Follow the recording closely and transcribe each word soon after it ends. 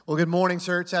Well, good morning,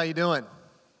 church. How you doing?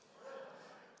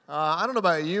 I don't know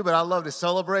about you, but I love to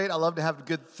celebrate. I love to have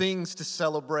good things to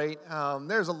celebrate.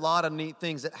 There's a lot of neat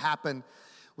things that happen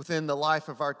within the life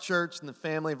of our church and the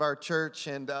family of our church.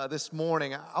 And this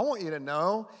morning, I want you to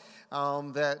know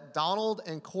that Donald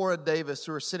and Cora Davis,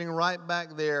 who are sitting right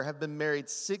back there, have been married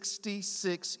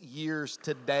 66 years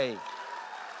today.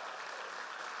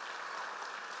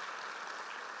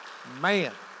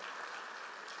 Man.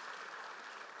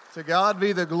 To God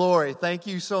be the glory. Thank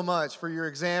you so much for your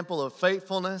example of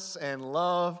faithfulness and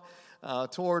love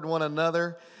toward one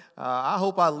another. I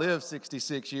hope I live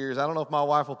 66 years. I don't know if my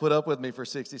wife will put up with me for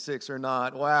 66 or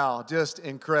not. Wow, just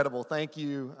incredible. Thank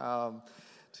you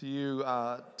to you,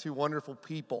 two wonderful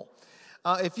people.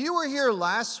 If you were here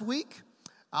last week,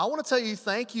 I want to tell you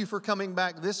thank you for coming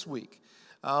back this week.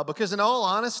 Because in all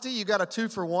honesty, you got a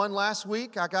 2-for-1 last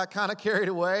week. I got kind of carried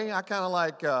away.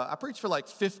 I preached for like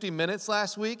 50 minutes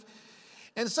last week.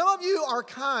 And some of you are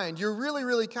kind. You're really,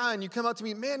 really kind. You come up to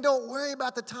me, man, don't worry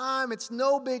about the time. It's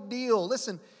no big deal.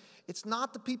 Listen, it's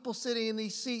not the people sitting in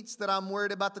these seats that I'm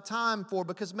worried about the time for,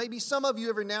 because maybe some of you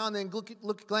every now and then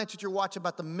glance at your watch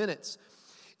about the minutes.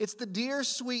 It's the dear,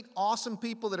 sweet, awesome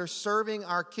people that are serving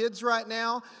our kids right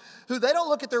now, who they don't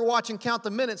look at their watch and count the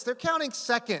minutes. They're counting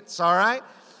seconds, all right?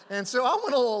 And so I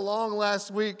went a little long last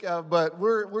week, but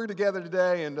we're together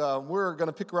today, and we're going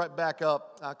to pick right back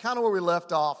up kind of where we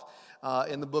left off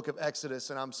in the book of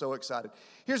Exodus, and I'm so excited.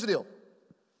 Here's the deal.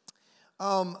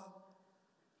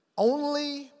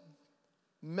 Only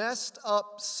messed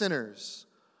up sinners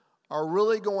are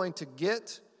really going to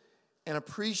get and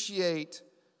appreciate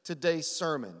today's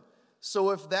sermon. So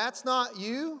if that's not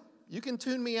you, you can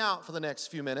tune me out for the next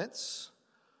few minutes.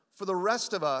 For the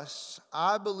rest of us,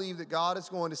 I believe that God is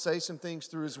going to say some things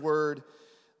through His Word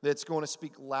that's going to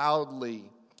speak loudly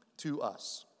to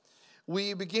us.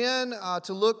 We began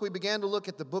to look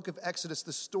at the book of Exodus,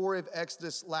 the story of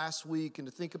Exodus last week, and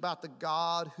to think about the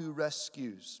God who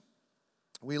rescues.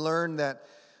 We learned that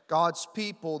God's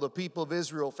people, the people of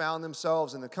Israel, found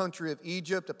themselves in the country of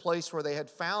Egypt, a place where they had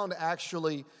found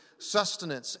actually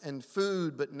sustenance and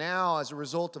food, but now as a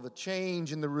result of a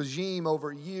change in the regime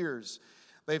over years,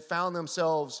 they found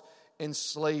themselves in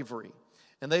slavery.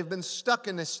 And they've been stuck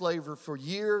in this slavery for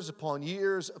years upon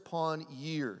years upon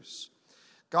years.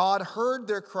 God heard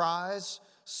their cries,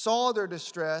 saw their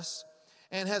distress,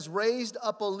 and has raised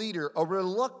up a leader, a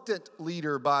reluctant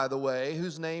leader, by the way,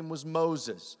 whose name was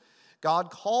Moses.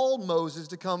 God called Moses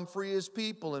to come free His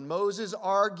people, and Moses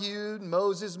argued,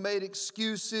 Moses made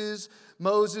excuses,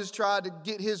 Moses tried to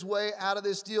get his way out of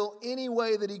this deal any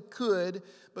way that he could,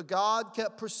 but God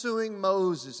kept pursuing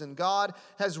Moses, and God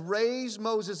has raised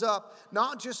Moses up,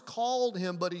 not just called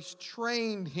him, but He's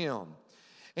trained him.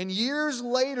 And years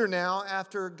later now,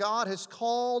 after God has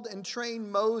called and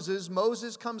trained Moses,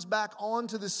 Moses comes back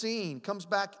onto the scene, comes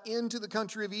back into the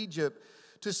country of Egypt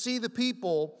to see the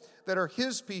people that are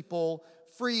his people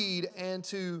freed and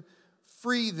to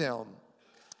free them.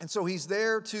 And so he's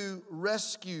there to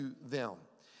rescue them.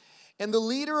 And the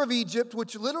leader of Egypt,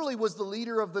 which literally was the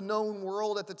leader of the known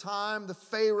world at the time, the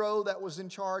Pharaoh that was in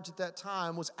charge at that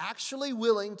time, was actually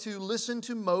willing to listen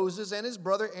to Moses and his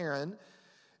brother Aaron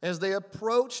as they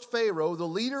approached Pharaoh, the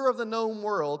leader of the known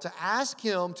world, to ask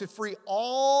him to free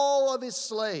all of his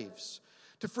slaves,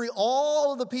 to free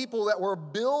all of the people that were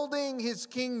building his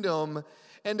kingdom,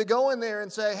 and to go in there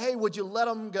and say, hey, would you let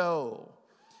them go?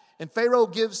 And Pharaoh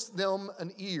gives them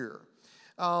an ear.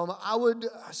 I would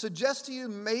suggest to you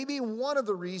maybe one of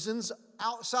the reasons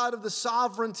outside of the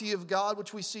sovereignty of God,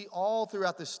 which we see all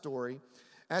throughout this story,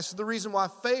 as to the reason why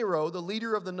Pharaoh, the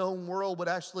leader of the known world, would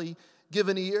actually give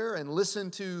an ear and listen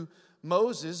to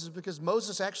Moses is because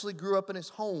Moses actually grew up in his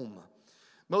home.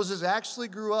 Moses actually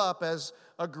grew up as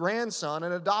a grandson,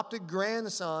 an adopted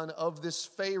grandson of this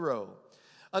Pharaoh.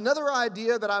 Another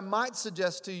idea that I might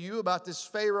suggest to you about this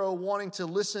Pharaoh wanting to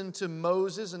listen to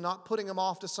Moses and not putting him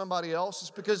off to somebody else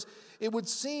is because it would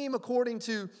seem, according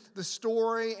to the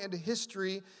story and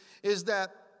history, is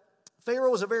that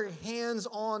Pharaoh was a very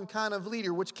hands-on kind of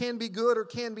leader, which can be good or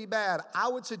can be bad. I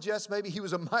would suggest maybe he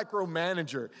was a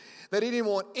micromanager, that he didn't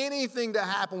want anything to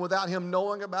happen without him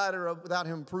knowing about it or without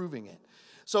him proving it.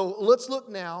 So let's look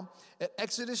now at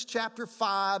Exodus chapter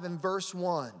 5 and verse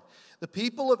 1. The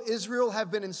people of Israel have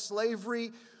been in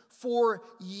slavery for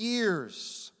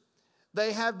years.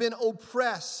 They have been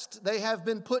oppressed. They have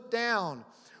been put down.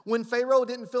 When Pharaoh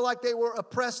didn't feel like they were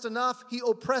oppressed enough, he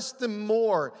oppressed them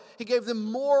more. He gave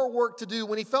them more work to do.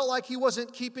 When he felt like he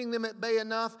wasn't keeping them at bay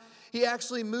enough, he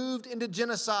actually moved into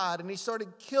genocide and he started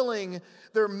killing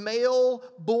their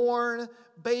male-born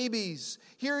babies.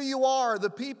 Here you are, the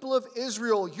people of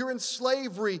Israel. You're in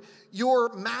slavery.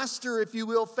 Your master, if you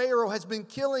will, Pharaoh, has been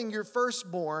killing your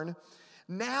firstborn.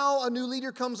 Now a new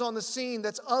leader comes on the scene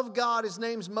that's of God. His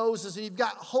name's Moses, and you've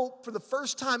got hope for the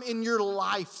first time in your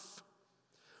life.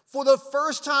 For the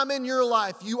first time in your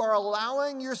life, you are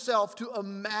allowing yourself to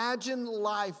imagine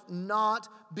life not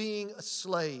being a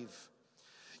slave.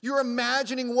 You're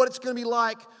imagining what it's going to be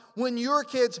like when your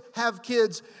kids have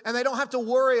kids and they don't have to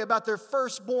worry about their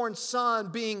firstborn son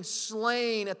being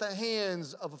slain at the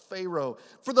hands of a Pharaoh.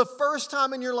 For the first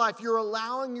time in your life, you're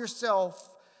allowing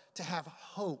yourself to have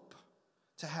hope.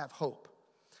 To have hope.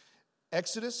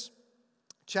 Exodus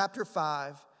chapter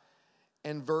 5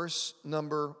 and verse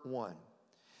number 1.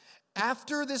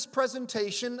 After this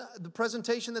presentation, the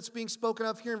presentation that's being spoken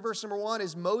of here in verse number 1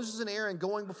 is Moses and Aaron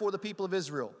going before the people of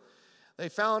Israel. They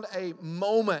found a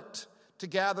moment to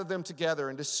gather them together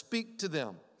and to speak to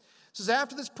them. It says,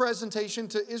 after this presentation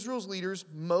to Israel's leaders,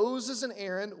 Moses and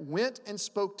Aaron went and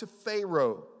spoke to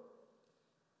Pharaoh.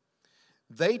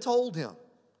 They told him,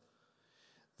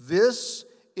 "This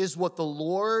is what the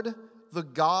Lord, the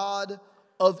God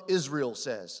of Israel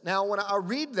says." Now, when I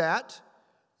read that,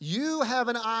 you have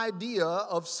an idea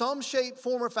of some shape,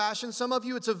 form, or fashion. Some of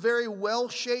you, it's a very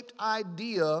well-shaped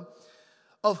idea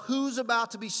of who's about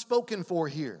to be spoken for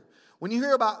here. When you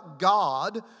hear about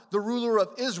God, the ruler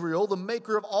of Israel, the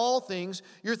maker of all things,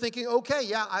 you're thinking, okay,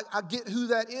 yeah, I get who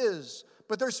that is.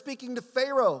 But they're speaking to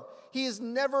Pharaoh. He has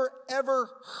never, ever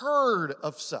heard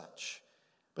of such.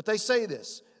 But they say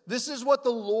this. This is what the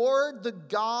Lord, the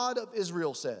God of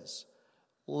Israel says.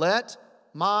 Let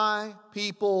my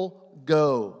people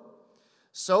go,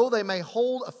 so they may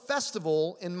hold a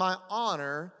festival in my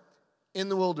honor in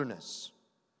the wilderness.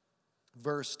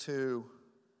 Verse 2.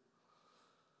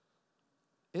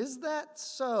 Is that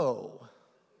so?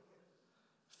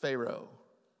 Pharaoh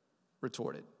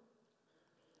retorted.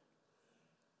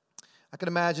 I can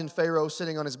imagine Pharaoh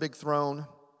sitting on his big throne,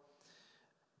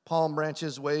 palm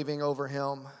branches waving over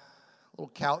him,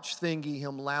 little couch thingy,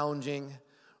 him lounging,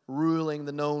 ruling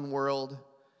the known world,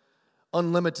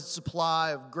 unlimited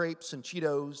supply of grapes and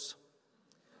Cheetos.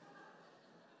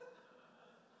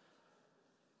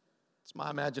 It's my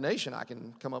imagination. I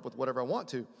can come up with whatever I want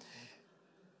to.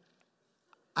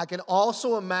 I can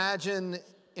also imagine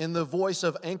in the voice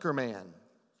of Anchorman,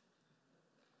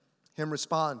 him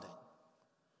responding.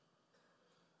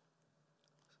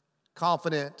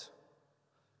 Confident,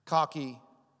 cocky.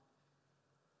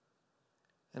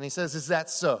 And he says, is that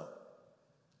so?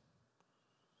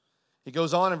 He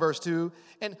goes on in verse 2,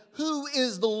 and who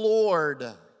is the Lord?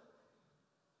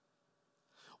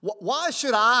 Why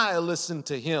should I listen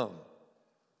to him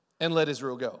and let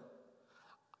Israel go?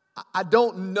 I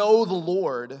don't know the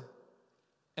Lord,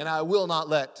 and I will not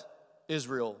let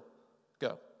Israel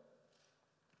go.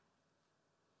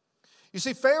 You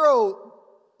see, Pharaoh,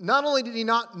 not only did he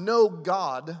not know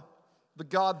God, the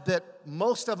God that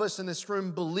most of us in this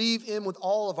room believe in with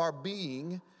all of our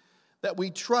being, that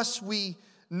we trust we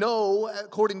know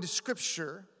according to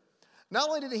Scripture. Not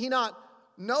only did he not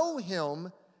know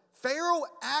him, Pharaoh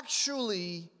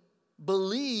actually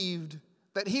believed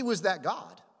that he was that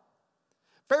God.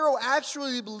 Pharaoh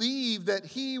actually believed that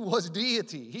he was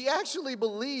deity. He actually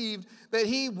believed that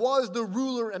he was the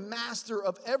ruler and master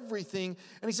of everything.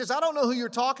 And he says, I don't know who you're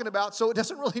talking about, so it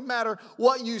doesn't really matter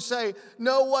what you say.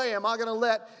 No way am I going to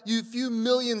let you few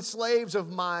million slaves of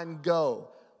mine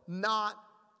go. Not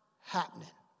happening.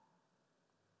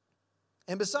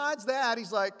 And besides that,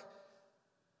 he's like,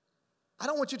 I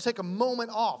don't want you to take a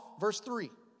moment off. Verse 3.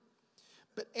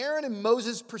 But Aaron and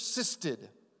Moses persisted.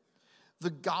 The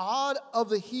God of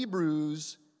the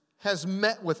Hebrews has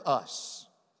met with us,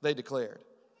 they declared.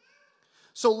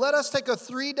 So let us take a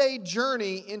 3-day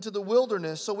journey into the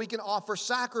wilderness so we can offer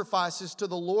sacrifices to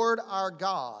the Lord our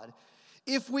God.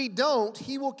 If we don't,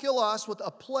 he will kill us with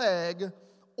a plague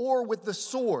or with the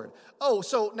sword. Oh,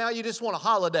 so now you just want a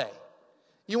holiday.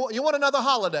 You want another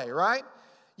holiday, right?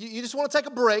 You just want to take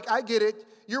a break. I get it.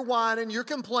 You're whining. You're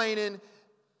complaining.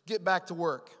 Get back to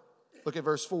work. Look at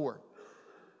verse 4.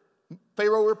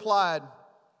 Pharaoh replied,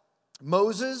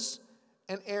 Moses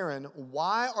and Aaron,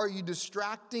 why are you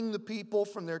distracting the people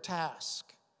from their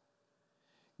task?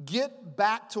 Get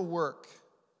back to work.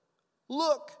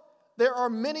 Look, there are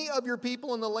many of your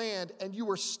people in the land, and you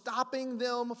are stopping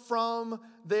them from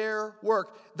their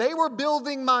work. They were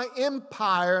building my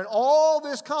empire, and all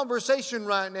this conversation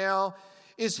right now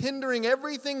is hindering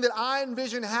everything that I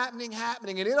envision happening,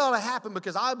 and it ought to happen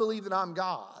because I believe that I'm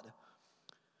God.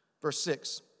 Verse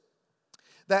 6.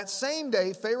 That same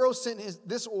day, Pharaoh sent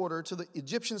this order to the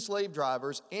Egyptian slave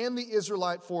drivers and the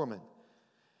Israelite foremen.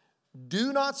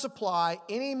 Do not supply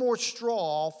any more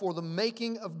straw for the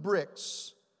making of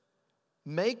bricks.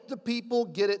 Make the people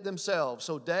get it themselves.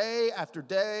 So day after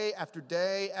day after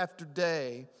day after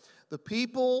day, the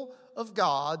people of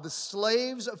God, the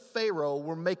slaves of Pharaoh,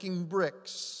 were making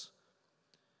bricks.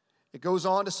 It goes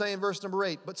on to say in verse number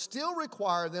 8, but still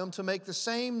require them to make the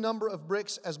same number of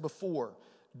bricks as before.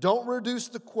 Don't reduce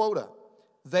the quota.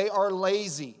 They are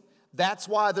lazy. That's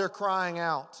why they're crying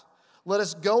out. Let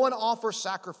us go and offer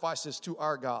sacrifices to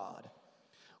our God.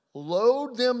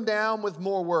 Load them down with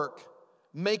more work.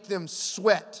 Make them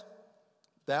sweat.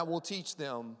 That will teach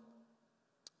them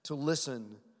to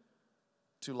listen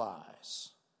to lies.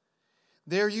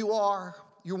 There you are.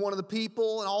 You're one of the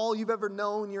people, and all you've ever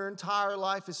known your entire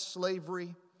life is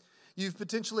slavery. You've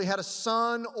potentially had a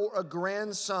son or a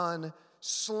grandson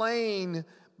slain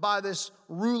by this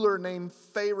ruler named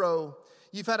Pharaoh.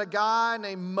 You've had a guy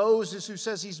named Moses who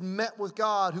says he's met with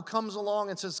God, who comes along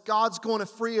and says, God's going to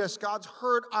free us. God's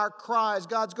heard our cries.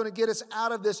 God's going to get us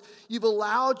out of this. You've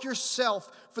allowed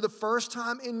yourself for the first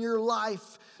time in your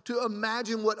life to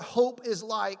imagine what hope is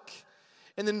like.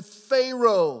 And then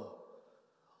Pharaoh,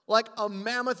 like a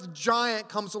mammoth giant,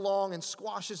 comes along and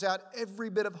squashes out every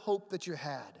bit of hope that you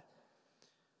had.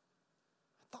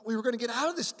 I thought we were going to get out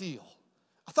of this deal.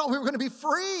 I thought we were going to be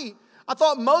free. I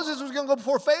thought Moses was going to go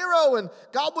before Pharaoh and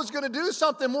God was going to do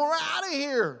something. We're out of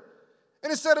here.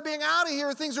 And instead of being out of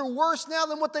here, things are worse now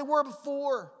than what they were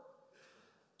before.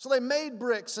 So they made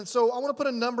bricks. And so I want to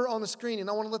put a number on the screen, and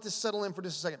I want to let this settle in for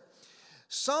just a second.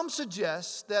 Some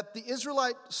suggest that the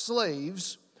Israelite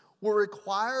slaves were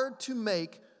required to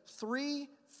make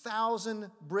 3,000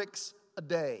 bricks a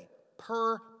day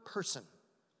per person.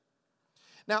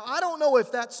 Now, I don't know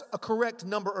if that's a correct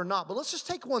number or not, but let's just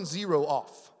take 10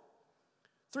 off.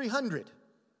 300.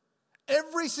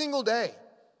 Every single day.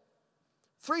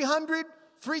 300,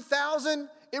 3,000.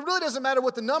 It really doesn't matter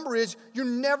what the number is. You're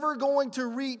never going to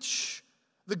reach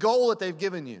the goal that they've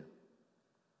given you.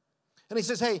 And he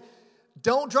says, hey,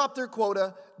 don't drop their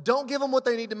quota. Don't give them what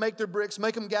they need to make their bricks.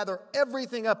 Make them gather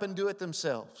everything up and do it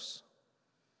themselves.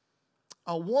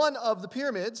 One of the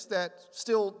pyramids that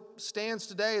still stands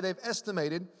today, they've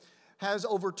estimated, has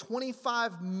over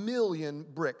 25 million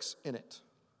bricks in it.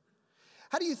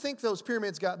 How do you think those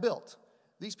pyramids got built?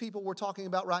 These people we're talking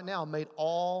about right now made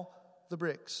all the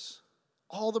bricks.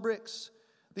 All the bricks.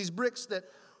 These bricks that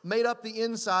made up the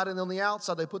inside, and on the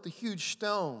outside they put the huge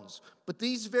stones. But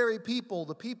these very people,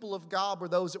 the people of God, were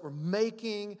those that were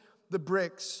making the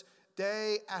bricks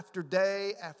day after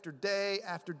day after day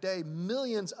after day.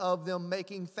 Millions of them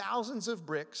making thousands of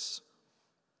bricks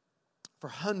for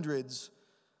hundreds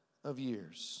of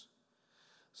years.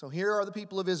 So here are the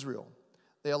people of Israel.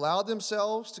 They allowed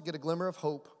themselves to get a glimmer of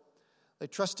hope. They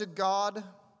trusted God.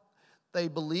 They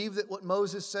believed that what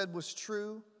Moses said was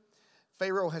true.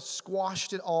 Pharaoh has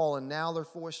squashed it all, and now they're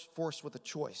forced with a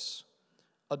choice,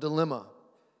 a dilemma.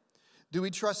 Do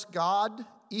we trust God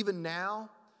even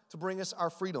now to bring us our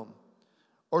freedom?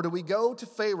 Or do we go to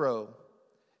Pharaoh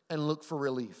and look for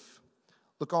relief?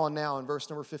 Look on now in verse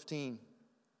number 15.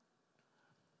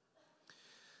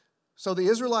 So the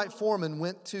Israelite foreman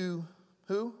went to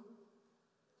who?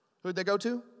 Who'd they go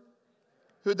to?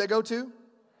 Who'd they go to?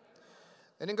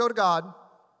 They didn't go to God.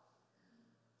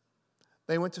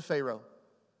 They went to Pharaoh.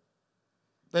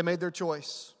 They made their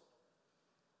choice.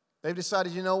 They've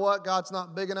decided, you know what? God's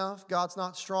not big enough. God's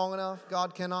not strong enough.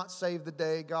 God cannot save the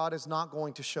day. God is not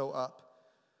going to show up.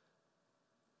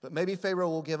 But maybe Pharaoh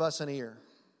will give us an ear.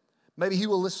 Maybe he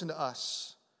will listen to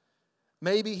us.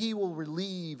 Maybe he will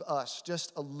relieve us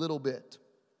just a little bit.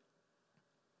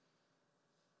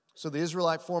 So the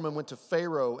Israelite foreman went to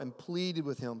Pharaoh and pleaded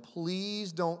with him,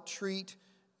 please don't treat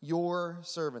your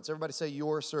servants. Everybody say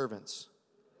your servants.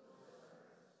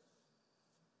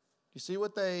 You see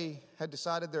what they had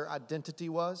decided their identity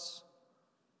was?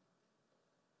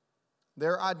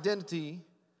 Their identity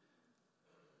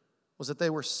was that they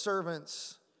were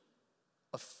servants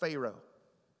of Pharaoh.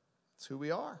 It's who we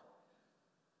are.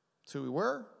 It's who we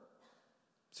were.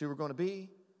 It's who we're going to be.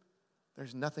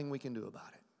 There's nothing we can do about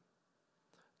it.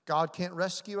 God can't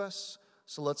rescue us,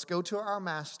 so let's go to our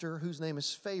master, whose name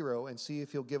is Pharaoh, and see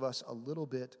if he'll give us a little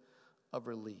bit of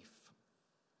relief.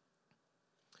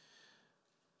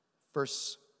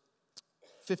 Verse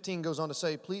 15 goes on to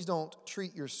say, please don't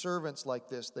treat your servants like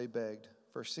this, they begged.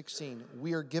 Verse 16,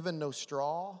 we are given no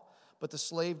straw, but the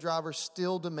slave drivers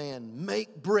still demand,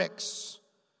 make bricks.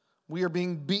 We are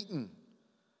being beaten.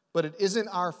 but it isn't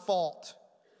our fault.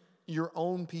 Your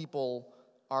own people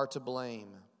are to blame.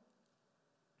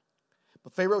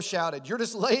 But Pharaoh shouted, you're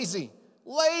just lazy,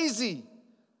 lazy.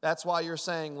 That's why you're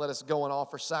saying, let us go and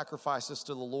offer sacrifices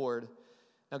to the Lord.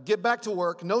 Now get back to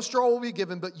work. No straw will be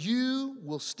given, but you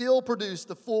will still produce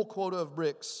the full quota of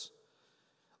bricks.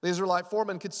 The Israelite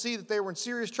foremen could see that they were in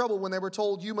serious trouble when they were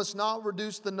told, you must not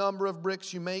reduce the number of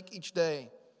bricks you make each day.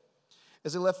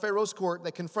 As they left Pharaoh's court,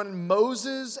 they confronted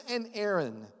Moses and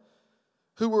Aaron,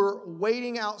 who were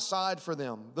waiting outside for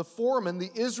them. The foreman, the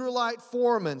Israelite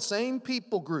foreman, same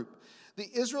people group. The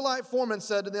Israelite foreman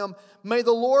said to them, may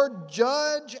the Lord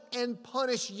judge and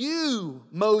punish you,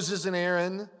 Moses and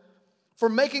Aaron, for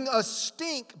making us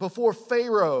stink before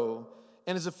Pharaoh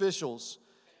and his officials.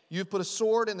 You've put a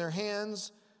sword in their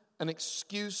hands, an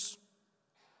excuse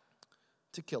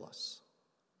to kill us.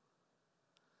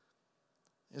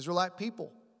 Israelite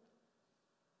people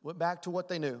went back to what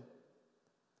they knew,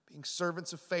 being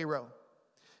servants of Pharaoh,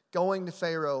 going to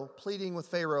Pharaoh, pleading with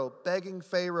Pharaoh, begging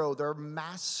Pharaoh, their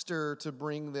master, to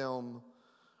bring them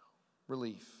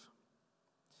relief.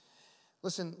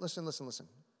 Listen.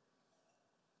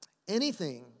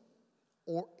 Anything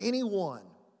or anyone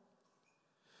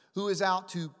who is out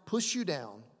to push you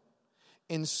down,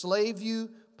 enslave you,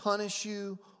 punish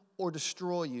you, or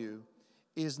destroy you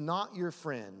is not your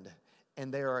friend,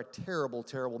 and they are a terrible,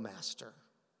 terrible master.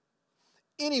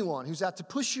 Anyone who's out to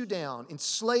push you down,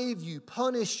 enslave you,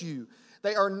 punish you,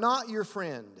 they are not your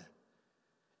friend,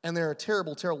 and they're a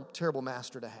terrible, terrible, terrible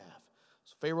master to have.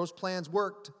 So Pharaoh's plans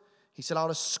worked. He said, I ought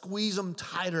to squeeze them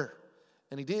tighter,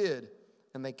 and he did,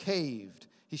 and they caved.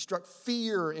 He struck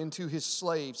fear into his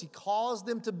slaves. He caused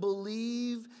them to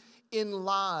believe in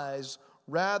lies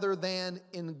rather than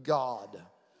in God.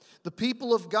 The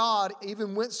people of God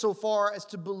even went so far as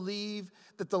to believe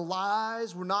that the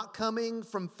lies were not coming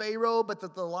from Pharaoh, but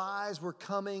that the lies were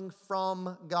coming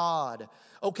from God.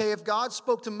 Okay, if God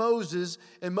spoke to Moses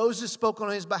and Moses spoke on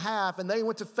his behalf and they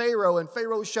went to Pharaoh and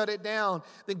Pharaoh shut it down,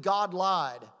 then God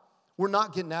lied. We're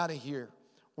not getting out of here.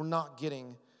 We're not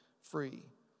getting free.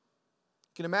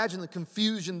 You can imagine the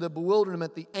confusion, the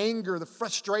bewilderment, the anger, the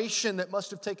frustration that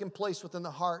must have taken place within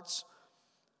the hearts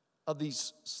of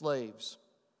these slaves.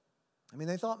 I mean,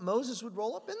 they thought Moses would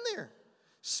roll up in there,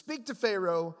 speak to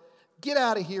Pharaoh, get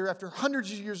out of here after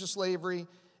hundreds of years of slavery,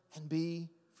 and be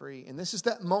free. And this is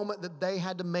that moment that they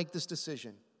had to make this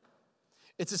decision.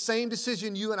 It's the same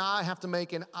decision you and I have to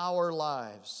make in our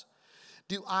lives.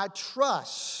 Do I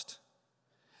trust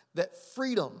that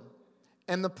freedom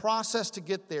and the process to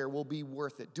get there will be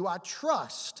worth it? Do I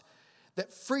trust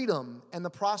that freedom and the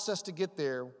process to get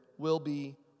there will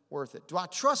be worth it? Do I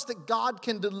trust that God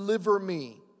can deliver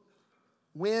me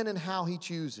when and how he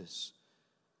chooses?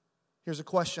 Here's a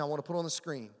question I want to put on the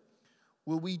screen.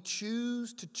 Will we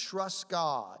choose to trust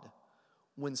God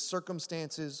when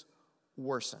circumstances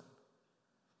worsen?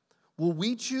 Will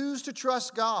we choose to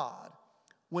trust God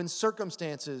when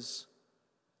circumstances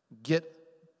get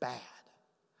bad?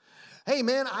 Hey,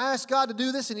 man, I asked God to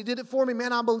do this and he did it for me.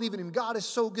 Man, I believe in him. God is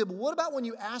so good. But what about when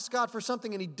you ask God for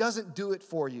something and he doesn't do it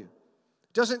for you?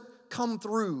 Doesn't come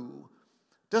through?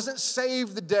 Doesn't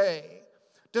save the day?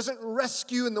 Doesn't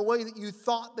rescue in the way that you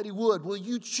thought that he would? Will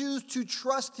you choose to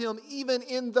trust him even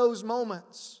in those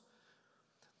moments?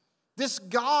 This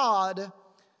God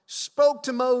spoke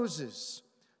to Moses,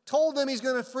 told them he's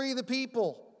going to free the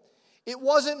people. It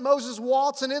wasn't Moses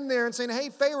waltzing in there and saying, hey,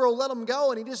 Pharaoh, let them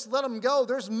go, and he just let them go.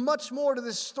 There's much more to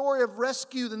this story of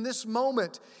rescue than this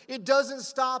moment. It doesn't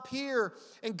stop here,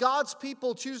 and God's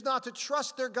people choose not to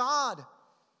trust their God.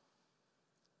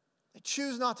 They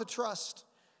choose not to trust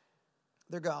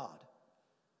their God.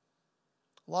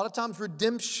 A lot of times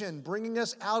redemption, bringing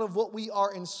us out of what we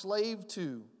are enslaved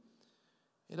to,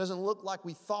 it doesn't look like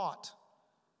we thought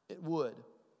it would.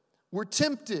 We're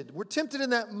tempted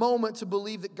in that moment to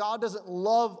believe that God doesn't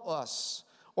love us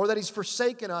or that he's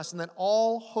forsaken us and that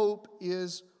all hope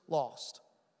is lost.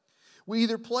 We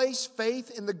either place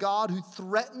faith in the God who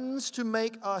threatens to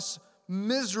make us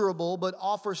miserable but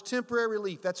offers temporary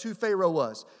relief. That's who Pharaoh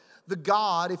was. The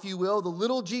God, if you will, the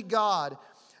little g God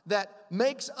that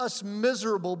makes us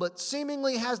miserable but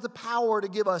seemingly has the power to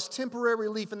give us temporary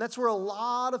relief. And that's where a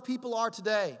lot of people are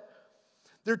today.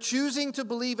 They're choosing to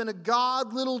believe in a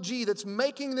God, little g, that's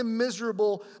making them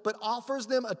miserable but offers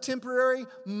them a temporary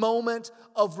moment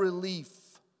of relief.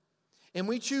 And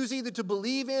we choose either to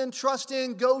believe in, trust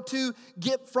in, go to,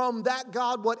 get from that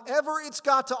God whatever it's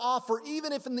got to offer,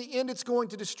 even if in the end it's going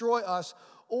to destroy us,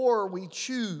 or we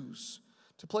choose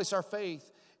to place our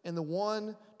faith in the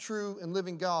one true and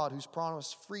living God who's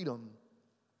promised freedom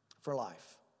for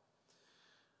life.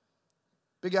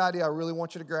 Big idea I really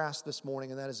want you to grasp this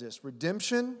morning, and that is this.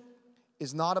 Redemption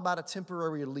is not about a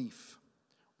temporary relief.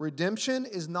 Redemption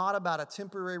is not about a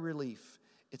temporary relief.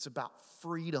 It's about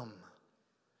freedom.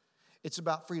 It's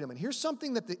about freedom. And here's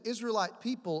something that the Israelite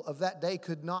people of that day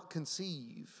could not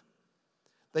conceive.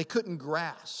 They couldn't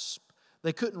grasp.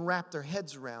 They couldn't wrap their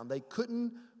heads around. They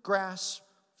couldn't grasp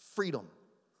freedom.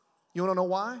 You want to know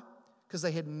why? Because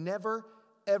they had never,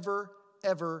 ever,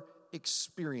 ever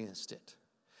experienced it.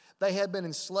 They had been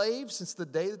enslaved since the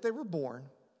day that they were born,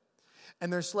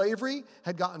 and their slavery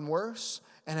had gotten worse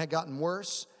and had gotten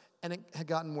worse and it had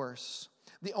gotten worse.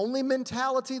 The only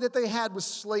mentality that they had was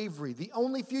slavery. The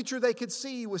only future they could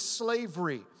see was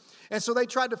slavery. And so they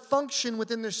tried to function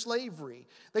within their slavery.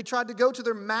 They tried to go to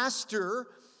their master,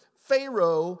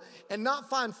 Pharaoh, and not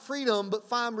find freedom, but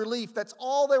find relief. That's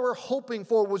all they were hoping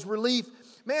for was relief.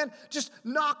 Man, just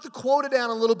knock the quota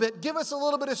down a little bit. Give us a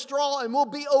little bit of straw and we'll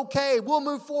be okay. We'll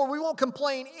move forward. We won't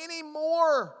complain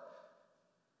anymore.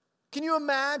 Can you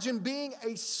imagine being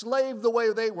a slave the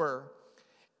way they were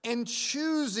and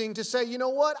choosing to say, you know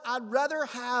what? I'd rather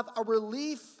have a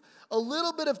relief, a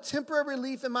little bit of temporary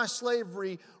relief in my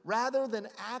slavery rather than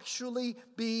actually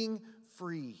being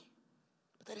free.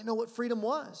 But they didn't know what freedom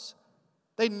was.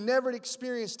 They never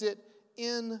experienced it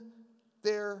in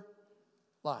their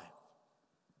life.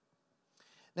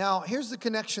 Now, here's the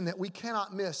connection that we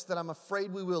cannot miss that I'm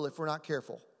afraid we will if we're not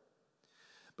careful.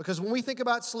 Because when we think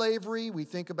about slavery, we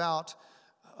think about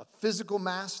a physical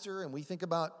master, and we think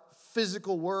about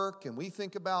physical work, and we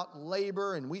think about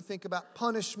labor, and we think about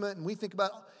punishment, and we think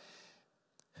about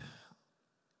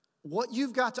what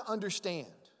you've got to understand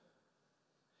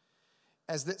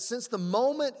is that since the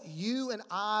moment you and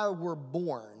I were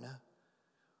born,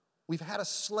 we've had a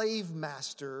slave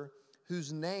master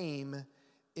whose name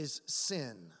is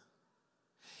sin.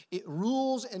 It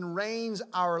rules and reigns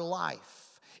our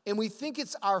life. And we think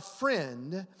it's our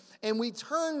friend, and we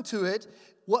turn to it.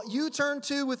 What you turn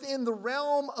to within the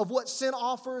realm of what sin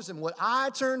offers and what I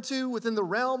turn to within the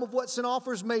realm of what sin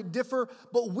offers may differ,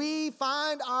 but we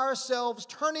find ourselves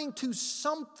turning to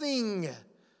something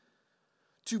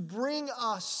to bring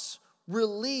us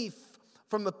relief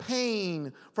from the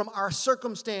pain, from our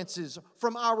circumstances,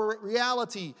 from our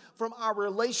reality, from our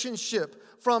relationship,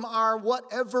 from our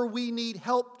whatever we need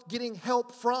help, getting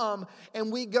help from,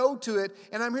 and we go to it.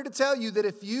 And I'm here to tell you that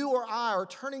if you or I are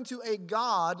turning to a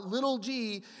God, little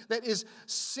g, that is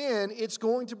sin, it's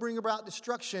going to bring about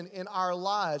destruction in our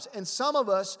lives. And some of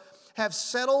us have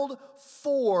settled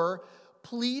for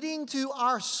pleading to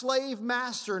our slave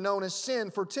master known as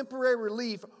sin for temporary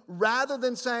relief rather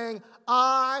than saying,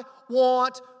 I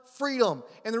want freedom.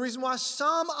 And the reason why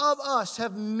some of us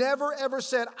have never ever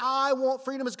said, I want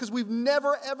freedom is because we've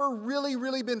never ever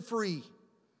really been free.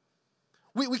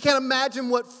 We can't imagine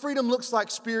what freedom looks like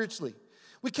spiritually.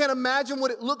 We can't imagine what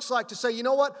it looks like to say, you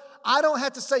know what? I don't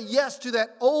have to say yes to that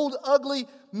old, ugly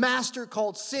master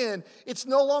called sin. It's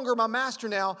no longer my master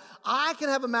now. I can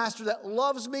have a master that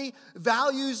loves me,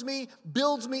 values me,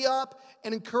 builds me up,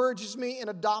 and encourages me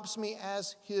and adopts me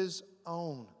as his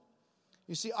own.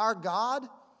 You see, our God,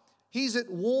 he's at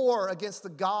war against the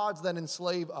gods that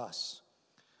enslave us.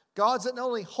 Gods that not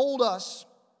only hold us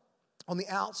on the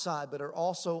outside, but are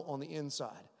also on the inside.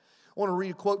 I want to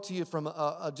read a quote to you from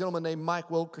a gentleman named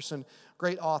Mike Wilkerson,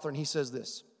 great author, and he says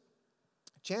this: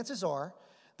 chances are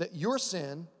that your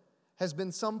sin has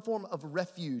been some form of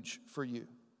refuge for you,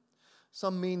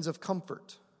 some means of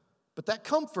comfort. But that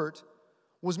comfort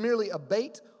was merely a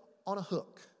bait on a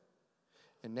hook,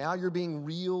 and now you're being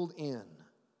reeled in.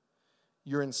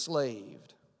 You're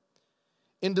enslaved.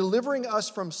 In delivering us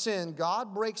from sin,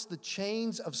 God breaks the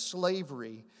chains of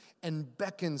slavery and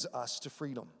beckons us to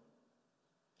freedom.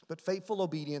 But faithful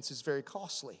obedience is very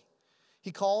costly.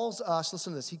 He calls us,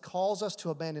 listen to this, he calls us to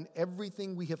abandon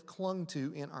everything we have clung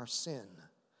to in our sin.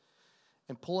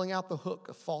 And pulling out the hook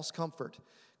of false comfort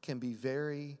can be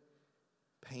very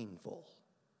painful.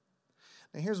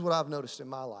 Now here's what I've noticed in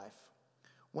my life.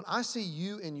 When I see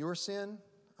you in your sin,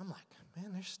 I'm like,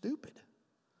 man, they're stupid.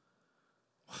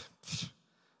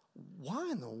 Why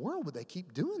in the world would they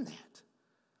keep doing that?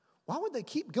 Why would they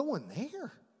keep going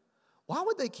there? Why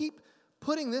would they keep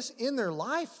putting this in their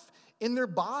life, in their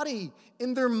body,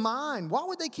 in their mind? Why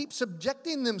would they keep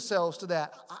subjecting themselves to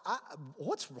that?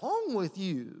 What's wrong with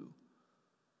you?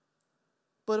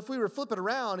 But if we were to flip it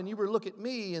around and you were to look at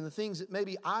me and the things that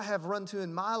maybe I have run to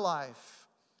in my life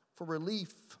for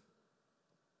relief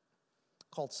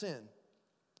called sin,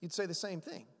 you'd say the same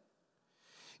thing.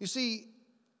 You see,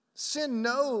 sin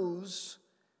knows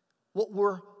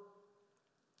where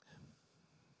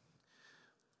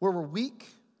we're weak.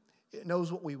 It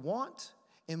knows what we want.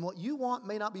 And what you want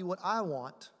may not be what I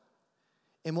want.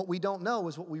 And what we don't know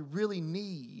is what we really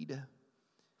need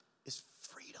is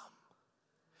freedom.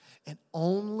 And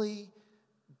only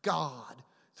God,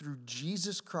 through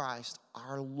Jesus Christ,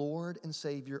 our Lord and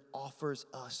Savior, offers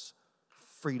us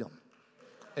freedom.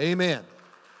 Amen.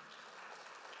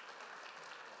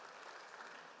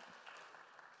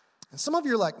 And some of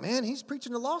you are like, man, he's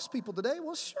preaching to lost people today.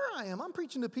 Well, sure I am. I'm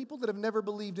preaching to people that have never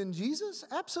believed in Jesus.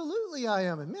 Absolutely I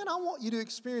am. And man, I want you to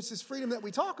experience this freedom that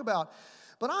we talk about.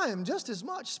 But I am just as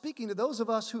much speaking to those of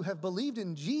us who have believed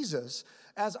in Jesus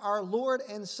as our Lord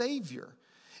and Savior.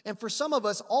 And for some of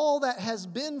us, all that has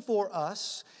been for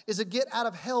us is a get out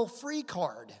of hell free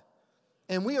card.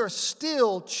 And we are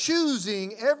still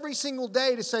choosing every single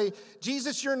day to say,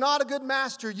 Jesus, you're not a good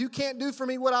master. You can't do for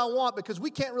me what I want, because we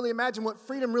can't really imagine what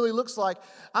freedom really looks like.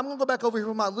 I'm going to go back over here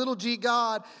with my little g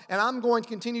God, and I'm going to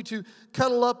continue to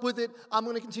cuddle up with it. I'm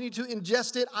going to continue to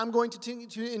ingest it. I'm going to continue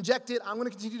to inject it. I'm going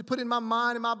to continue to put it in my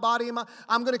mind and my body.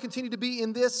 I'm going to continue to be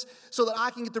in this so that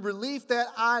I can get the relief that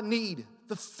I need,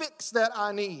 the fix that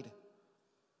I need.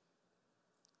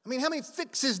 I mean, how many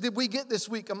fixes did we get this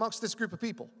week amongst this group of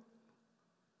people?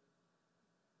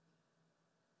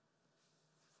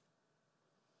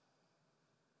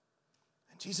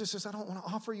 Jesus says, I don't want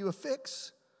to offer you a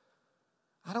fix.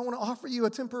 I don't want to offer you a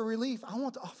temporary relief. I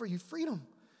want to offer you freedom.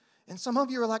 And some of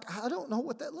you are like, I don't know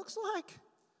what that looks like.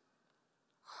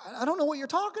 I don't know what you're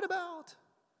talking about.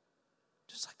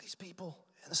 Just like these people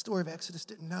in the story of Exodus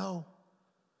didn't know.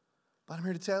 But I'm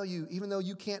here to tell you, even though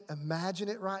you can't imagine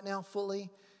it right now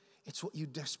fully, it's what you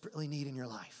desperately need in your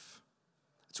life.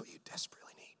 It's what you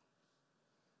desperately need.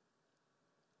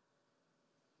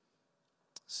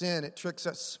 Sin, it tricks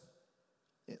us.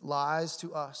 It lies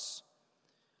to us.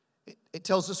 It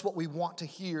tells us what we want to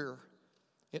hear.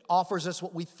 It offers us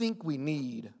what we think we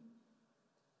need.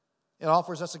 It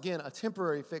offers us, again, a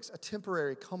temporary fix, a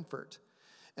temporary comfort.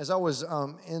 As I was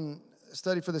in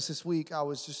study for this week, I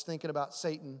was just thinking about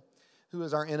Satan, who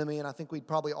is our enemy, and I think we'd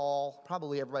probably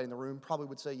everybody in the room probably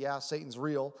would say, yeah, Satan's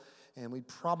real, and we'd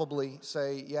probably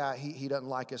say, yeah, he doesn't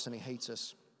like us and he hates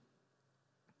us.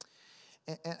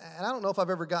 And I don't know if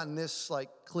I've ever gotten this like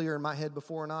clear in my head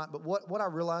before or not, but what I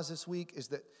realized this week is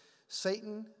that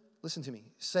Satan, listen to me,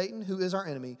 Satan, who is our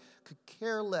enemy, could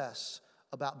care less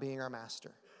about being our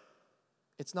master.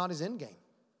 It's not his end game.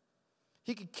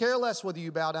 He could care less whether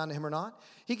you bow down to him or not.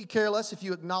 He could care less if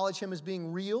you acknowledge him as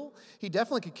being real. He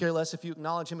definitely could care less if you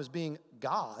acknowledge him as being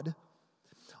God.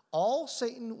 All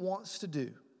Satan wants to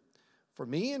do for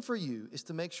me and for you is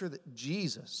to make sure that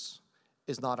Jesus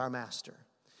is not our master.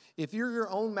 If you're your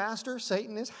own master,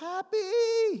 Satan is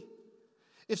happy.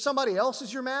 If somebody else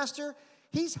is your master,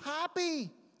 he's happy.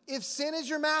 If sin is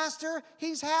your master,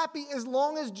 he's happy. As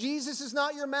long as Jesus is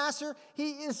not your master,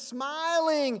 he is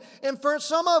smiling. And for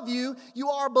some of you, you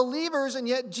are believers, and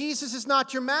yet Jesus is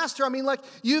not your master. I mean, like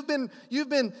you've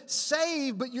been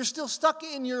saved, but you're still stuck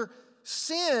in your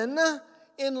sin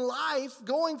in life,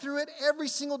 going through it every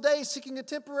single day, seeking a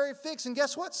temporary fix. And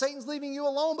guess what? Satan's leaving you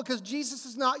alone because Jesus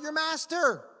is not your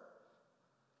master.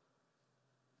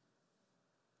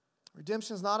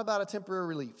 Redemption is not about a temporary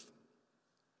relief.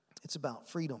 It's about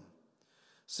freedom.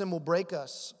 Sin will break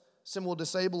us. Sin will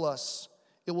disable us.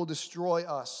 It will destroy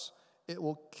us. It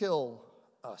will kill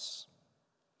us.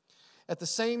 At the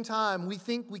same time, we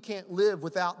think we can't live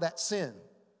without that sin.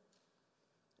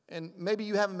 And maybe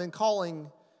you haven't been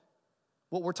calling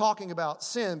what we're talking about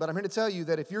sin, but I'm here to tell you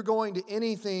that if you're going to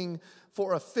anything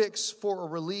for a fix, for a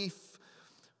relief,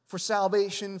 for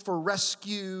salvation, for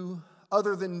rescue,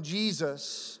 other than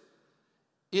Jesus,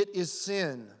 it is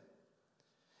sin.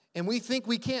 And we think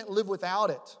we can't live without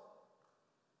it.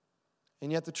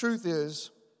 And yet the truth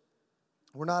is,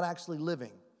 we're not actually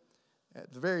living.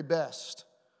 At the very best,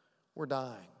 we're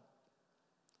dying.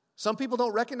 Some people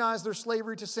don't recognize their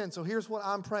slavery to sin. So here's what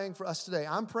I'm praying for us today.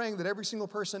 I'm praying that every single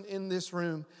person in this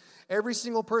room, every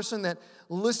single person that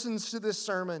listens to this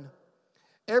sermon,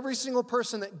 every single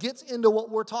person that gets into what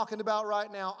we're talking about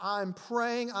right now, I'm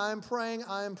praying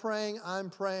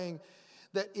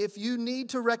that if you need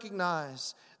to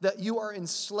recognize that you are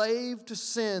enslaved to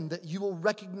sin, that you will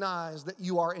recognize that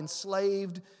you are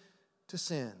enslaved to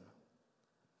sin.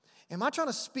 Am I trying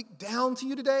to speak down to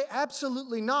you today?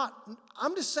 Absolutely not.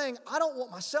 I'm just saying I don't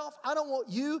want myself, I don't want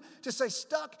you to stay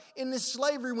stuck in this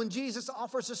slavery when Jesus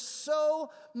offers us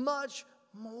so much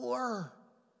more.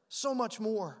 So much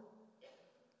more.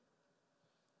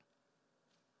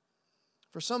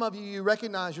 For some of you, you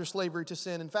recognize your slavery to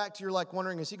sin. In fact, you're like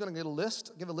wondering, is he going to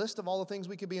give a list of all the things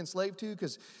we could be enslaved to?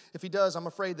 Because if he does, I'm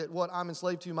afraid that what I'm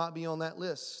enslaved to might be on that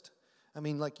list. I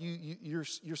mean, like your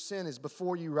sin is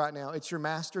before you right now. It's your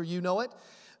master. You know it.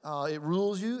 It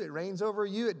rules you. It reigns over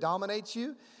you. It dominates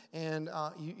you. And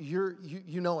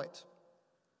you know it.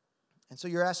 And so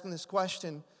you're asking this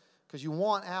question because you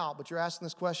want out, but you're asking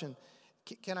this question,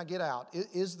 can I get out?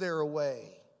 Is there a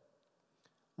way?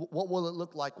 What will it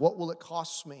look like? What will it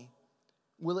cost me?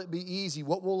 Will it be easy?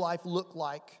 What will life look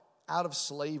like out of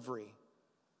slavery?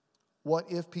 What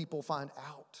if people find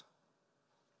out?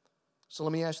 So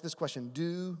let me ask you this question.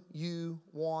 Do you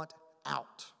want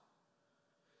out?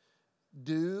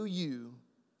 Do you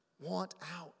want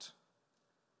out?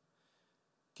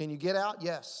 Can you get out?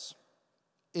 Yes.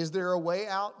 Is there a way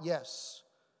out? Yes.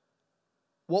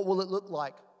 What will it look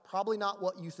like? Probably not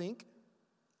what you think.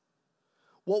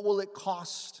 What will it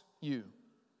cost you?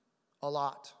 A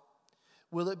lot.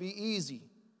 Will it be easy?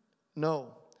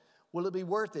 No. Will it be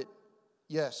worth it?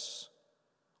 Yes.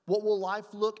 What will life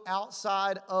look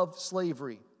outside of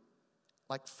slavery?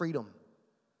 Like freedom.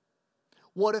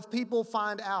 What if people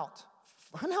find out?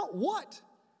 Find out what?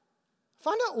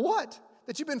 Find out what?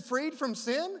 That you've been freed from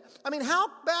sin? I mean, how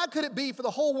bad could it be for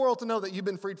the whole world to know that you've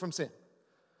been freed from sin?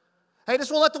 Hey,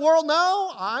 just want to let the world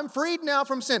know I'm freed now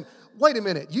from sin. Wait a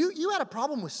minute, you had a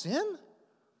problem with sin?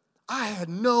 I had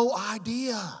no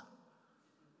idea.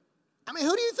 I mean,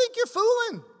 who do you think you're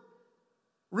fooling?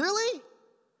 Really?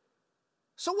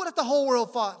 So what if the whole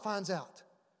world finds out?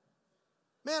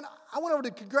 Man, I went over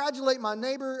to congratulate my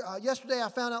neighbor yesterday. I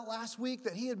found out last week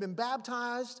that he had been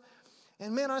baptized.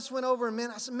 And man, I just went over and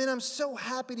I said, man, I'm so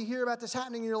happy to hear about this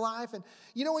happening in your life. And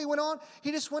you know what he went on?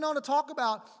 He just went on to talk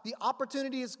about the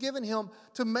opportunity it's given him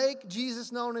to make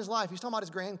Jesus known in his life. He's talking about his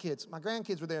grandkids. My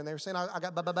grandkids were there and they were saying, I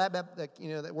got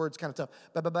that word's kind of tough,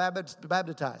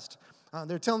 baptized.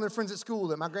 They're telling their friends at school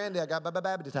that my granddad got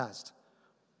baptized.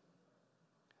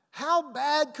 How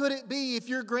bad could it be if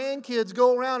your grandkids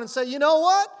go around and say, you know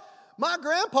what? My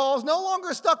grandpa's no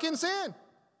longer stuck in sin.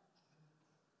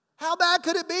 How bad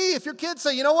could it be if your kids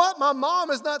say, you know what? My mom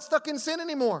is not stuck in sin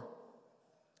anymore.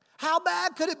 How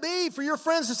bad could it be for your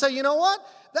friends to say, you know what?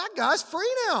 That guy's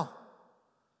free now.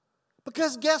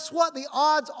 Because guess what? The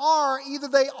odds are either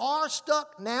they are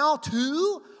stuck now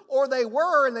too, or they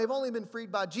were and they've only been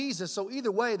freed by Jesus. So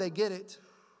either way, they get it.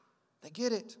 They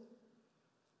get it.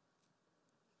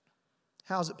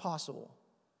 How is it possible?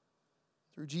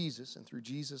 Through Jesus and through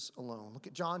Jesus alone. Look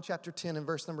at John chapter 10 and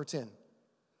verse number 10.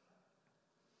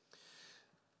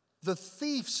 The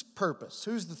thief's purpose.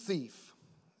 Who's the thief?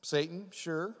 Satan,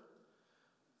 sure.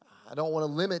 I don't want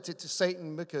to limit it to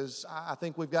Satan because I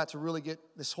think we've got to really get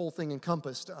this whole thing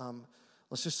encompassed.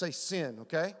 Let's just say sin,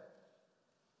 okay?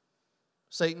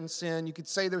 Satan, sin. You could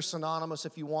say they're synonymous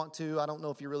if you want to. I don't know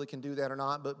if you really can do that or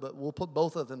not, but we'll put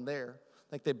both of them there. I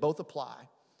think they both apply.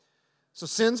 So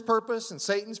sin's purpose and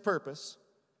Satan's purpose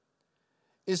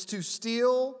is to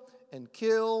steal and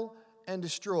kill and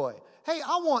destroy. Hey,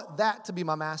 I want that to be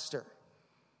my master.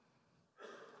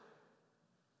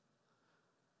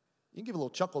 You can give a little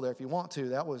chuckle there if you want to.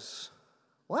 That was,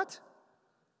 what?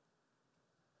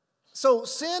 So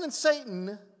sin and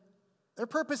Satan, their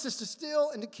purpose is to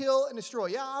steal and to kill and destroy.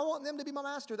 Yeah, I want them to be my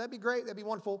master. That'd be great. That'd be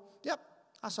wonderful. Yep,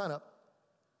 I sign up.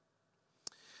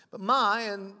 But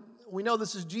and we know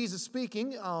this is Jesus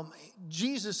speaking.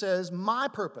 Jesus says, my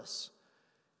purpose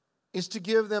is to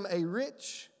give them a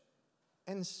rich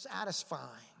and satisfying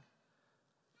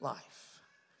life.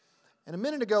 And a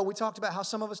minute ago, we talked about how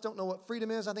some of us don't know what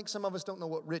freedom is. I think some of us don't know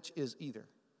what rich is either.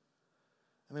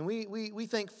 I mean, we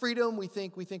think freedom, we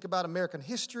think about American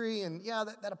history, and yeah,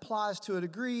 that applies to a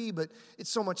degree, but it's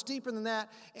so much deeper than that.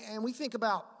 And we think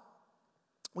about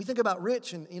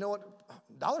rich, and you know what?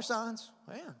 Dollar signs.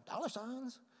 Man, dollar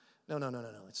signs. No.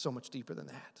 It's so much deeper than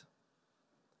that.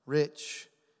 Rich,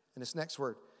 and this next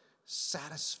word,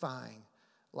 satisfying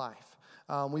life.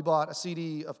 We bought a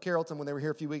CD of Carrollton when they were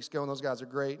here a few weeks ago, and those guys are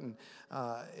great. And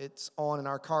it's on in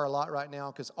our car a lot right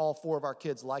now because all four of our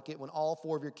kids like it. When all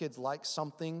four of your kids like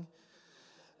something,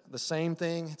 the same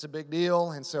thing, it's a big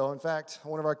deal. And so, in fact,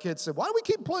 one of our kids said, why do we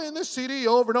keep playing this CD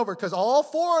over and over? Because all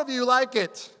four of you like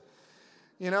it.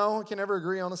 You know, we can never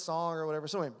agree on a song or whatever.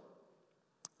 So anyway,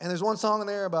 and there's one song in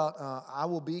there about I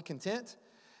will be content.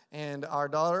 And our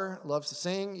daughter loves to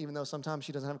sing, even though sometimes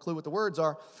she doesn't have a clue what the words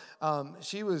are.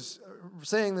 She was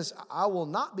saying this, I will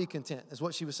not be content, is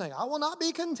what she was saying. I will not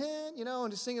be content, you know,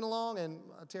 and just singing along. And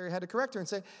Terry had to correct her and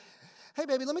say, hey,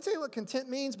 baby, let me tell you what content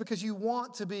means because you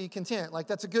want to be content. Like,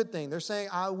 that's a good thing. They're saying,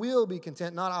 I will be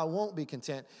content, not I won't be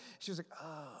content. She was like,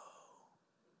 oh.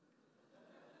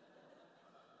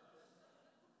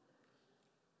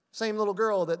 Same little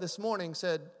girl that this morning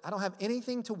said, I don't have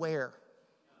anything to wear.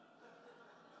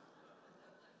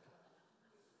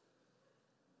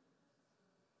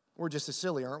 We're just as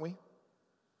silly, aren't we?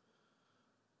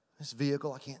 This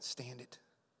vehicle, I can't stand it.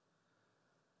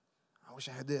 I wish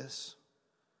I had this.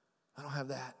 I don't have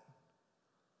that.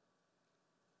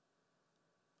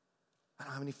 I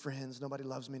don't have any friends. Nobody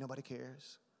loves me. Nobody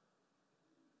cares.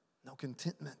 No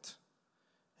contentment.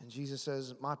 And Jesus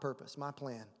says, my purpose, my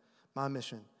plan, my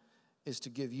mission is to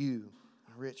give you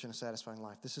a rich and a satisfying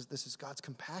life. This is God's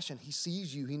compassion. He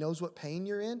sees you. He knows what pain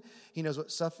you're in. He knows what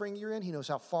suffering you're in. He knows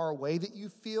how far away that you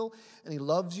feel. And He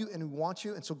loves you and He wants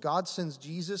you. And so God sends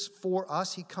Jesus for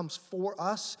us. He comes for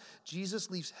us. Jesus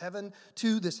leaves heaven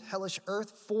to this hellish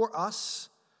earth for us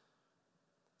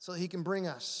so that He can bring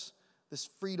us this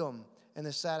freedom and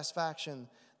this satisfaction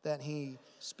that He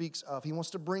speaks of. He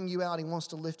wants to bring you out. He wants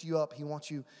to lift you up. He wants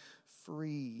you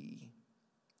free.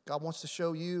 God wants to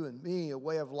show you and me a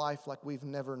way of life like we've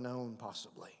never known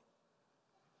possibly.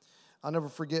 I'll never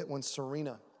forget when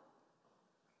Serena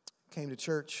came to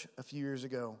church a few years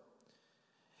ago.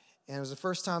 And it was the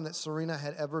first time that Serena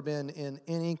had ever been in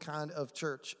any kind of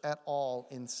church at all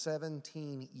in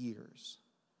 17 years.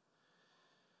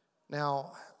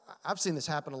 Now, I've seen this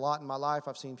happen a lot in my life.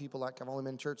 I've seen people like, I've only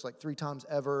been in church like 3 times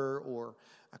ever, or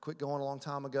I quit going a long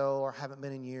time ago, or haven't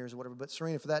been in years, or whatever. But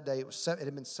Serena, for that day, it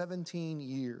had been 17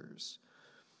 years.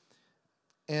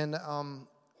 And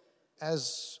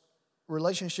as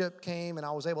relationship came and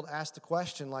I was able to ask the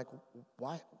question, like,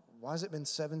 why has it been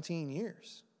 17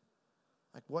 years?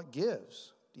 Like, what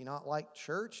gives? Do you not like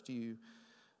church? Do you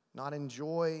not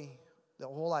enjoy the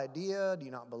whole idea? Do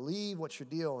you not believe? What's your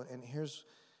deal? And here's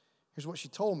what she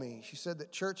told me. She said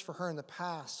that church for her in the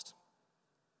past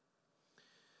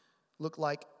looked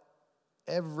like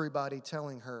everybody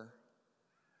telling her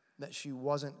that she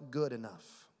wasn't good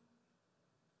enough.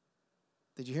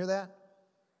 Did you hear that?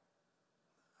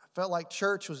 I felt like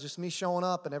church was just me showing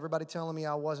up and everybody telling me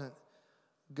I wasn't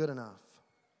good enough.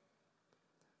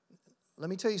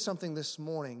 Let me tell you something this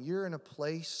morning. You're in a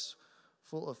place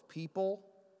full of people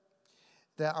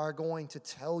that are going to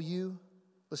tell you,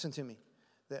 listen to me,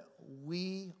 that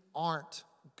we aren't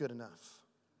good enough.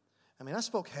 I mean, I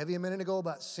spoke heavy a minute ago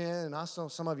about sin, and I know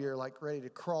some of you are like ready to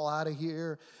crawl out of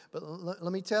here. But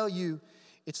let me tell you,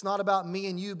 it's not about me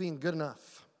and you being good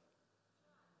enough.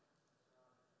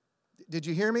 Did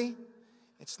you hear me?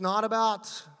 It's not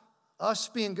about us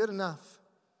being good enough.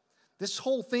 This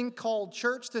whole thing called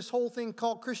church, this whole thing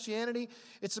called Christianity,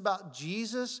 it's about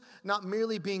Jesus not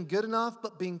merely being good enough,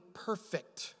 but being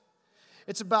perfect.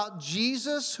 It's about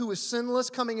Jesus, who is sinless,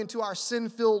 coming into our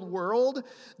sin-filled world,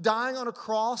 dying on a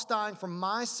cross, dying for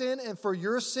my sin and for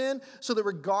your sin, so that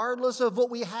regardless of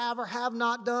what we have or have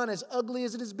not done, as ugly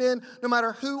as it has been, no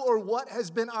matter who or what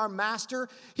has been our master,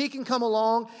 He can come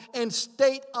along and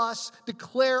state us,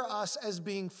 declare us as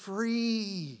being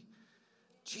free.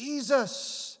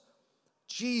 Jesus.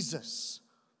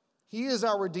 He is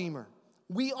our Redeemer.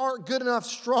 We aren't good enough,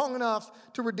 strong enough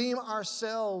to redeem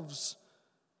ourselves.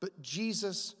 But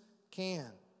Jesus can.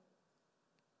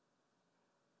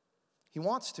 He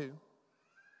wants to.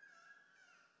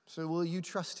 So will you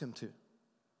trust Him to?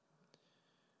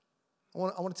 I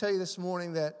want to tell you this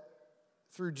morning that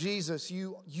through Jesus,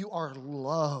 you are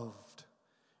loved.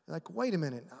 You're like, wait a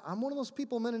minute. I'm one of those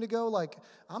people a minute ago, like,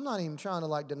 I'm not even trying to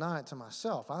like deny it to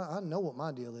myself. I know what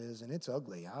my deal is, and it's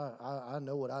ugly. I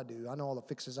know what I do. I know all the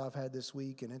fixes I've had this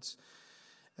week, and it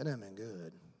hasn't been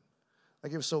good.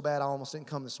 Like, it was so bad I almost didn't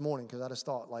come this morning because I just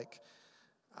thought, like,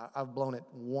 I've blown it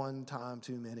one time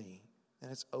too many,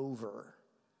 and it's over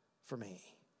for me.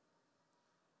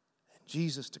 And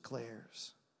Jesus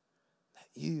declares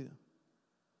that you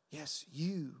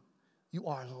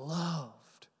are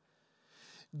loved.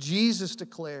 Jesus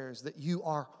declares that you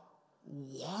are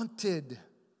wanted.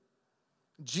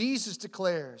 Jesus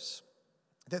declares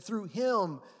that through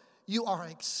Him you are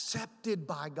accepted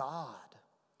by God.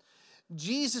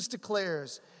 Jesus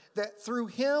declares that through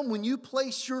Him, when you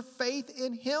place your faith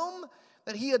in Him,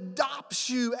 that He adopts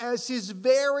you as His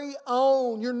very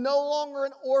own. You're no longer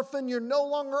an orphan. You're no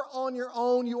longer on your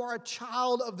own. You are a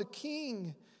child of the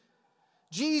King.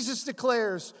 Jesus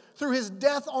declares through His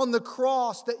death on the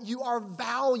cross that you are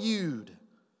valued.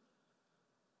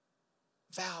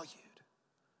 Valued.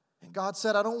 And God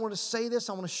said, I don't want to say this.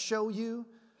 I want to show you.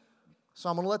 So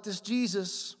I'm going to let this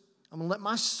Jesus, I'm going to let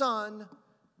my Son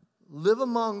live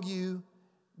among you,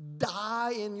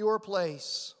 die in your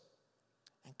place,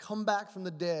 and come back from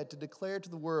the dead to declare to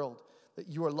the world that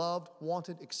you are loved,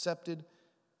 wanted, accepted,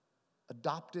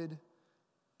 adopted,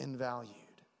 and valued.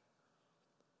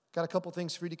 Got a couple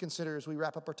things for you to consider as we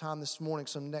wrap up our time this morning.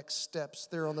 Some next steps.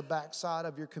 They're on the back side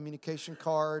of your communication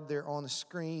card. They're on the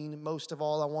screen. Most of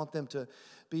all, I want them to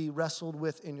be wrestled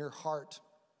with in your heart.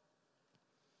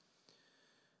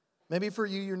 Maybe for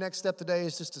you, your next step today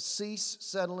is just to cease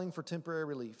settling for temporary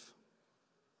relief.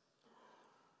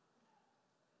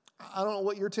 I don't know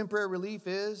what your temporary relief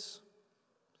is.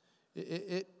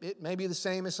 It may be the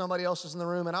same as somebody else's in the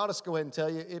room, and I'll just go ahead and tell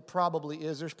you, it probably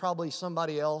is. There's probably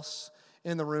somebody else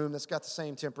in the room that's got the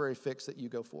same temporary fix that you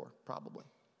go for, probably.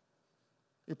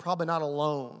 You're probably not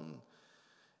alone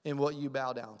in what you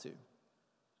bow down to.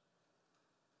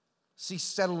 Cease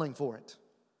settling for it.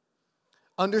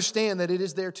 Understand that it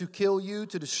is there to kill you,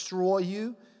 to destroy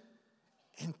you,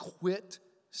 and quit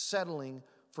settling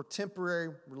for temporary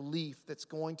relief that's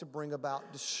going to bring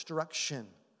about destruction.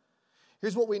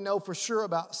 Here's what we know for sure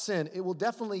about sin. It will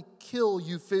definitely kill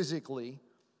you physically.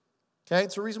 Okay?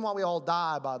 It's the reason why we all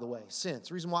die, by the way. Sin. It's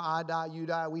the reason why I die, you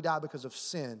die. We die because of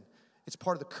sin. It's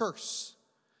part of the curse.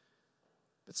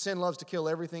 But sin loves to kill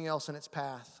everything else in its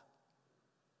path.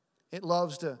 It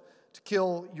loves to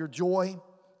kill your joy.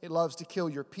 It loves to kill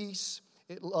your peace.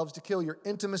 It loves to kill your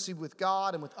intimacy with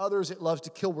God and with others. It loves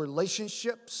to kill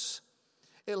relationships.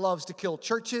 It loves to kill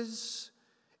churches.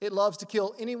 It loves to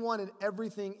kill anyone and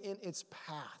everything in its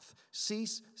path.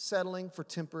 Cease settling for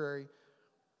temporary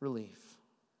relief.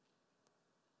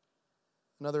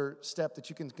 Another step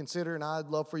that you can consider, and I'd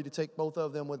love for you to take both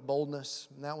of them with boldness,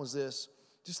 and that was this: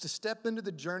 just to step into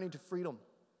the journey to freedom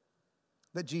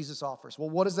that Jesus offers. Well,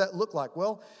 what does that look like?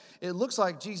 Well, it looks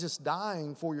like Jesus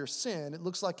dying for your sin. It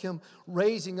looks like Him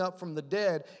raising up from the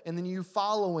dead, and then you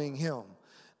following Him.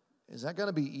 Is that going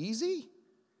to be easy?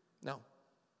 No.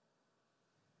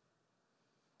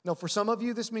 No, for some of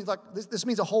you, this means this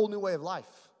means a whole new way of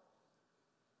life.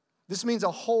 This means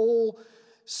a whole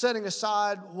setting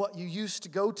aside what you used to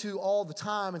go to all the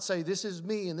time and say, this is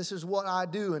me, and this is what I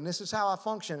do, and this is how I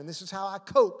function, and this is how I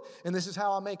cope, and this is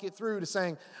how I make it through, to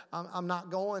saying, I'm not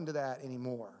going to that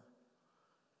anymore.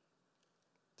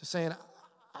 To saying,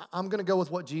 I'm going to go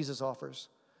with what Jesus offers.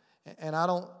 And I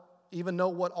don't even know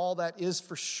what all that is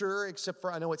for sure, except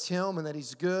for I know it's Him and that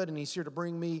He's good, and He's here to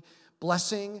bring me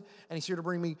blessing, and He's here to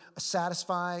bring me a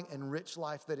satisfying and rich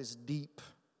life that is deep.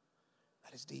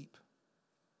 That is deep.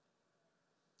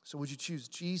 So would you choose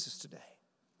Jesus today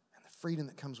and the freedom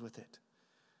that comes with it?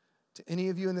 To any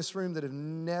of you in this room that have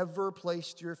never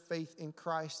placed your faith in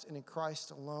Christ and in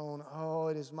Christ alone, oh,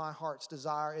 it is my heart's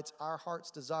desire. It's our heart's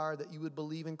desire that you would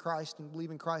believe in Christ and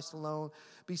believe in Christ alone,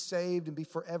 be saved and be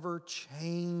forever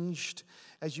changed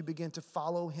as you begin to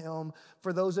follow Him.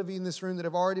 For those of you in this room that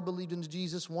have already believed in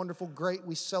Jesus, wonderful, great,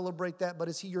 we celebrate that. But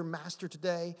is He your master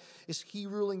today? Is He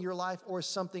ruling your life, or is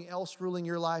something else ruling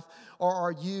your life? Or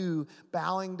are you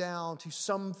bowing down to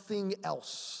something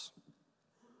else?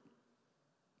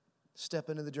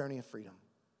 Step into the journey of freedom.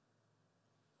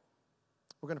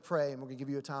 We're going to pray, and we're going to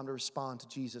give you a time to respond to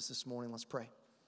Jesus this morning. Let's pray.